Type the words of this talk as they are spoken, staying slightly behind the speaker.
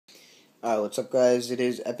Alright, what's up guys? It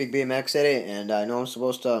is Epic BMX Edit, and I know I'm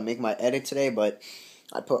supposed to make my edit today, but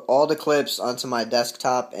I put all the clips onto my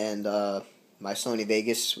desktop, and my Sony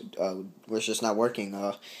Vegas was just not working.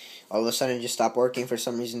 All of a sudden it just stopped working for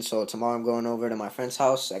some reason, so tomorrow I'm going over to my friend's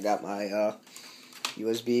house. I got my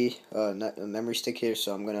USB memory stick here,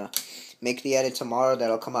 so I'm going to make the edit tomorrow.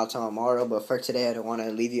 That'll come out tomorrow, but for today I don't want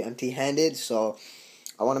to leave you empty-handed, so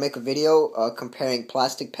I want to make a video comparing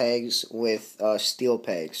plastic pegs with steel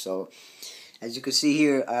pegs. So, as you can see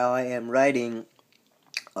here, I am riding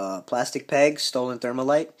plastic pegs, stolen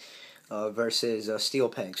thermalite, versus steel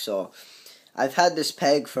pegs. So, I've had this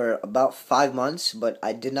peg for about 5 months, but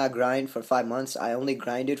I did not grind for 5 months. I only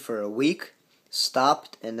grinded for a week,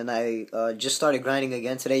 stopped, and then I just started grinding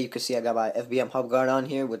again today. You can see I got my FBM hub guard on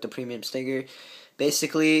here with the premium stinger.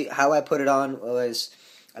 Basically, how I put it on was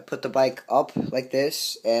I put the bike up like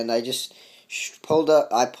this, and I just pulled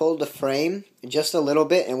the frame just a little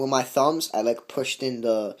bit, and with my thumbs, I like pushed in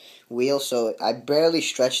the wheel, so I barely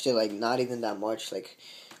stretched it, like not even that much. Like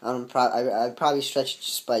I probably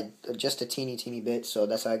stretched just a teeny bit. So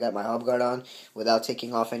that's how I got my hub guard on without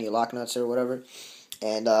taking off any lock nuts or whatever.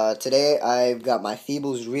 And today I've got my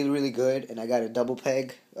feebles really good, and I got a double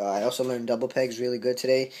peg. I also learned double pegs really good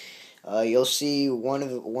today. You'll see one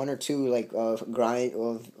or two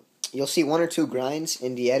you'll see one or two grinds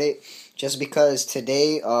in the edit, just because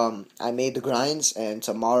today I made the grinds and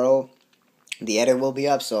tomorrow the edit will be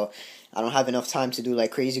up, so I don't have enough time to do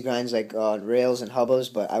like crazy grinds like on rails and hubbos,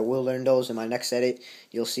 but I will learn those in my next edit.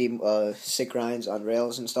 You'll see sick grinds on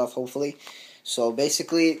rails and stuff, hopefully. So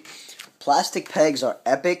basically, plastic pegs are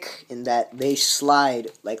epic in that they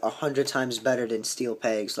slide like 100 times better than steel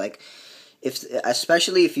pegs. Like,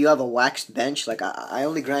 especially if you have a waxed bench, like I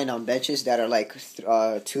only grind on benches that are like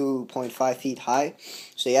 2.5 feet high,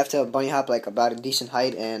 so you have to bunny hop like about a decent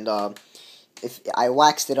height. And if I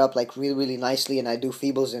waxed it up like really nicely, and I do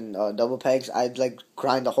feebles and double pegs, I'd like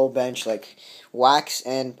grind the whole bench. Like, wax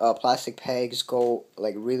and plastic pegs go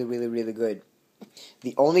like really good.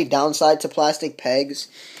 The only downside to plastic pegs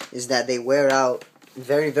is that they wear out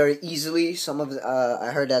very easily. I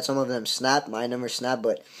heard that some of them snap. Mine never snap,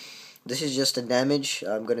 but this is just the damage.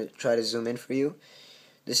 I'm going to try to zoom in for you.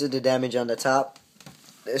 This is the damage on the top.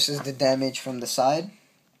 This is the damage from the side.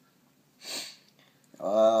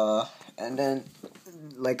 And then,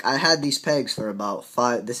 like, I had these pegs for about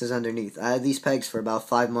 5... This is underneath. I had these pegs for about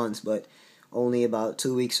 5 months, but only about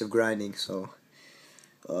 2 weeks of grinding, so...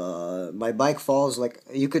 my bike falls, like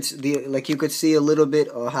you could see a little bit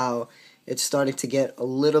of how it's starting to get a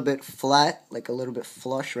little bit flat, like a little bit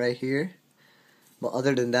flush right here. But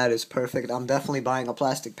other than that, it's perfect. I'm definitely buying a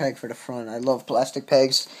plastic peg for the front. I love plastic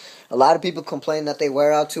pegs. A lot of people complain that they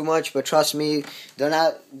wear out too much, but trust me, they're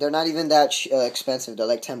not even that expensive. They're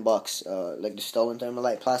like $10, like the stolen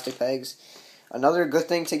thermalite plastic pegs. Another good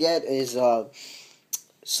thing to get is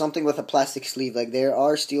something with a plastic sleeve. Like, there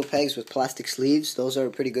are steel pegs with plastic sleeves. Those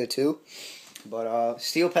are pretty good too. But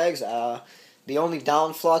steel pegs, the only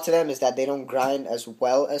down flaw to them is that they don't grind as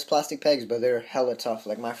well as plastic pegs, but they're hella tough.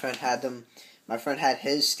 Like, my friend had them. My friend had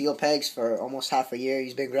his steel pegs for almost half a year.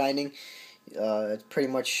 He's been grinding. It's pretty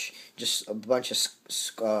much just a bunch of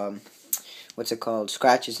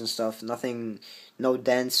scratches and stuff. Nothing, no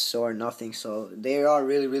dents or nothing. So they are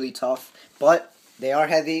really tough, but they are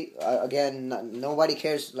heavy. Again, nobody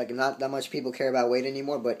cares. Like, not that much people care about weight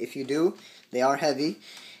anymore. But if you do, they are heavy,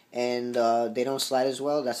 and they don't slide as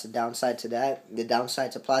well. That's the downside to that. The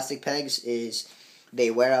downside to plastic pegs is they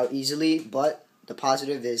wear out easily, but the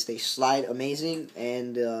positive is they slide amazing,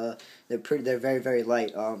 and they're very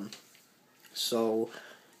light. So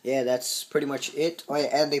yeah, that's pretty much it. Oh yeah,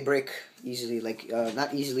 and they break easily. Like,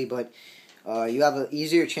 not easily, but you have an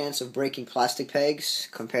easier chance of breaking plastic pegs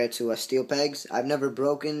compared to steel pegs. I've never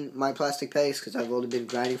broken my plastic pegs because I've only been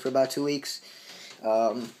grinding for about 2 weeks.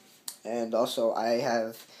 And also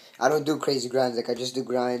I don't do crazy grinds. Like, I just do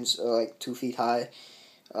grinds like 2 feet high.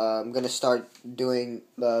 I'm gonna start doing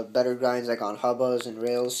better grinds like on hubbas and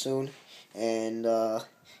rails soon. And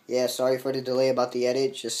yeah, sorry for the delay about the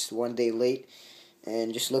edit. Just one day late.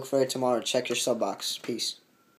 And just look for it tomorrow. Check your sub box. Peace.